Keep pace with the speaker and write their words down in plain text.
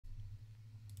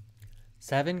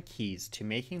7 keys to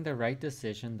making the right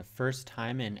decision the first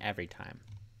time and every time.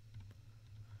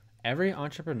 Every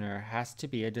entrepreneur has to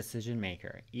be a decision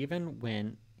maker, even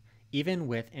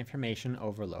with information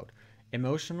overload.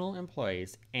 Emotional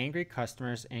employees, angry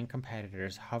customers, and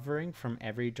competitors hovering from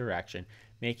every direction,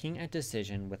 making a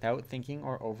decision without thinking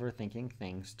or overthinking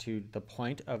things to the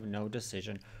point of no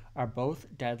decision are both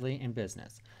deadly in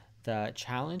business. The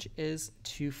challenge is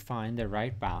to find the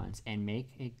right balance and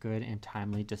make a good and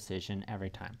timely decision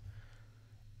every time.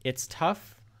 It's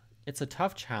tough. It's a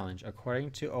tough challenge,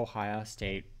 according to Ohio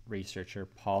State researcher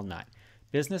Paul Nutt.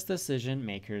 Business decision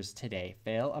makers today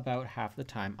fail about half the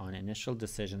time on initial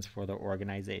decisions for their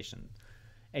organization.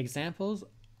 Examples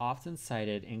often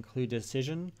cited include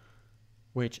decision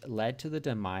which led to the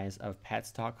demise of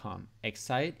Pets.com,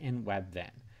 Excite, and WebVan.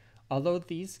 Although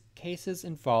these cases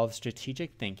involve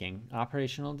strategic thinking,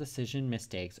 operational decision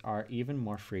mistakes are even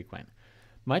more frequent.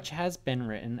 Much has been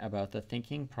written about the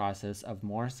thinking process of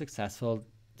more successful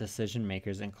decision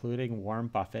makers, including Warren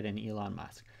Buffett and Elon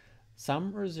Musk.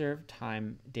 Some reserve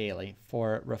time daily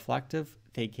for reflective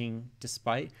thinking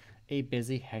despite a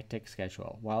busy, hectic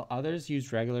schedule, while others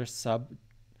use regular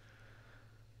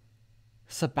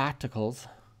sabbaticals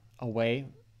away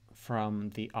from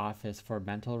the office for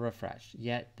mental refresh.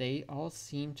 Yet they all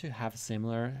seem to have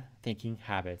similar thinking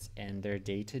habits in their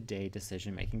day-to-day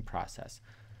decision-making process.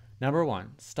 Number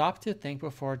 1, stop to think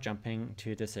before jumping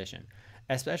to a decision.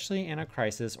 Especially in a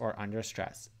crisis or under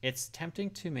stress, it's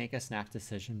tempting to make a snap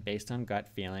decision based on gut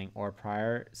feeling or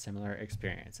prior similar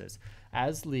experiences.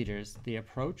 As leaders, the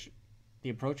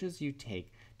approaches you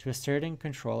take to asserting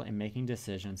control and making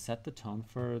decisions set the tone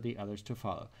for the others to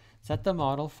follow. Set the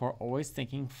model for always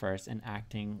thinking first and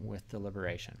acting with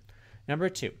deliberation. Number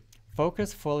 2,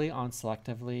 focus fully on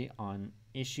selectively on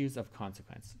issues of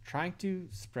consequence. Trying to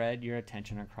spread your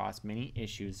attention across many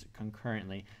issues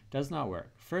concurrently does not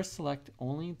work. First, select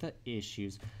only the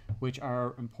issues which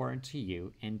are important to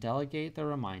you and delegate the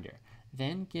remainder.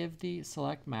 Then give the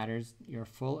select matters your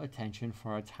full attention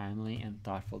for a timely and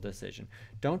thoughtful decision.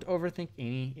 Don't overthink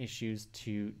any issues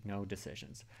to no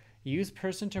decisions. Use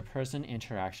person-to-person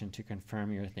interaction to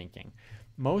confirm your thinking.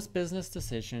 Most business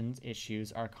decisions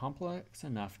issues are complex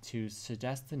enough to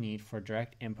suggest the need for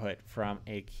direct input from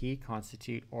a key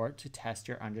constituent or to test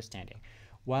your understanding.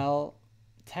 While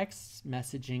text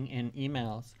messaging and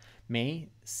emails may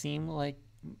seem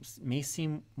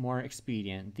more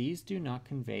expedient, these do not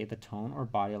convey the tone or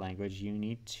body language you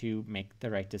need to make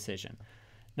the right decision.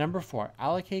 Number 4,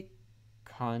 allocate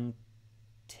contiguous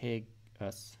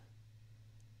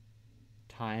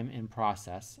time and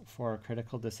process for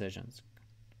critical decisions.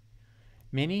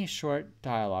 Many short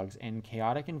dialogues in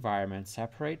chaotic environments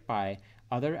separated by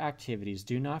other activities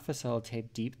do not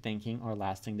facilitate deep thinking or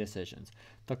lasting decisions.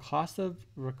 The cost of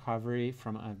recovery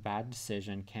from a bad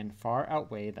decision can far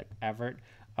outweigh the effort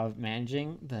of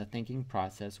managing the thinking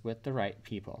process with the right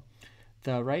people,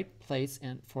 the right place,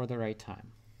 and for the right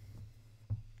time.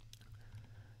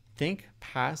 Think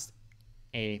past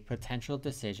a potential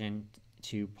decision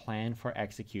to plan for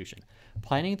execution.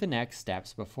 Planning the next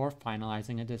steps before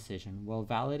finalizing a decision will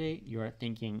validate your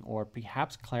thinking or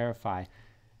perhaps clarify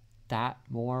that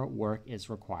more work is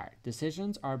required.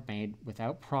 Decisions are made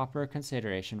without proper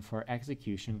consideration for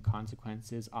execution.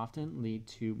 Consequences often lead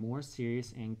to more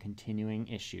serious and continuing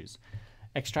issues.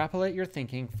 Extrapolate your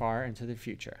thinking far into the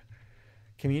future.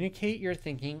 Communicate your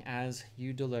thinking as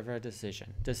you deliver a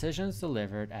decision. Decisions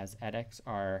delivered as edicts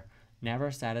are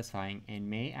never satisfying and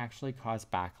may actually cause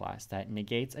backlash that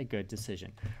negates a good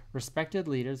decision. Respected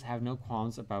leaders have no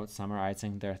qualms about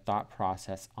summarizing their thought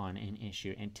process on an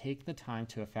issue and take the time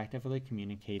to effectively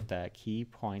communicate the key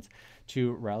points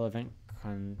to relevant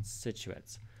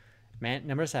constituents.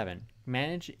 Number 7,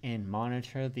 manage and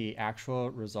monitor the actual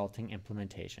resulting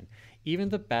implementation. Even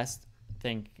the best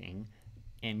thinking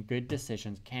and good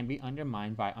decisions can be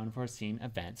undermined by unforeseen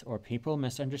events or people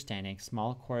misunderstanding.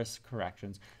 Small course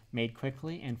corrections made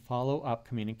quickly and follow-up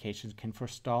communications can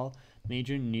forestall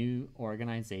major new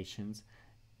organizations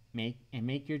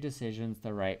make your decisions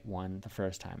the right one the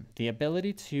first time. The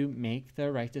ability to make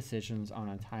the right decisions on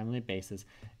a timely basis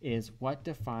is what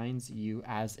defines you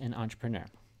as an entrepreneur.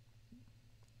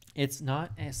 It's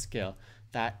not a skill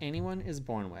that anyone is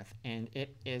born with, and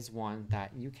it is one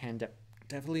that you can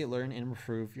definitely learn and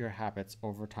improve your habits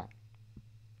over time.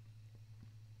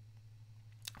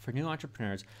 For new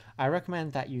entrepreneurs, I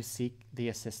recommend that you seek the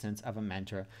assistance of a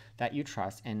mentor that you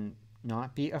trust and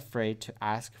not be afraid to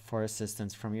ask for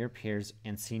assistance from your peers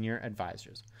and senior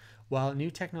advisors. While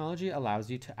new technology allows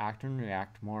you to act and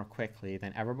react more quickly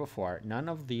than ever before, none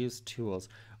of these tools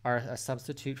are a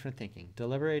substitute for thinking,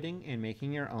 deliberating, and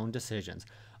making your own decisions.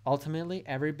 Ultimately,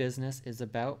 every business is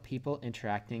about people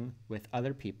interacting with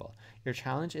other people. Your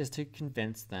challenge is to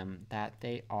convince them that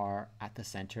they are at the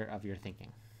center of your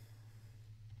thinking.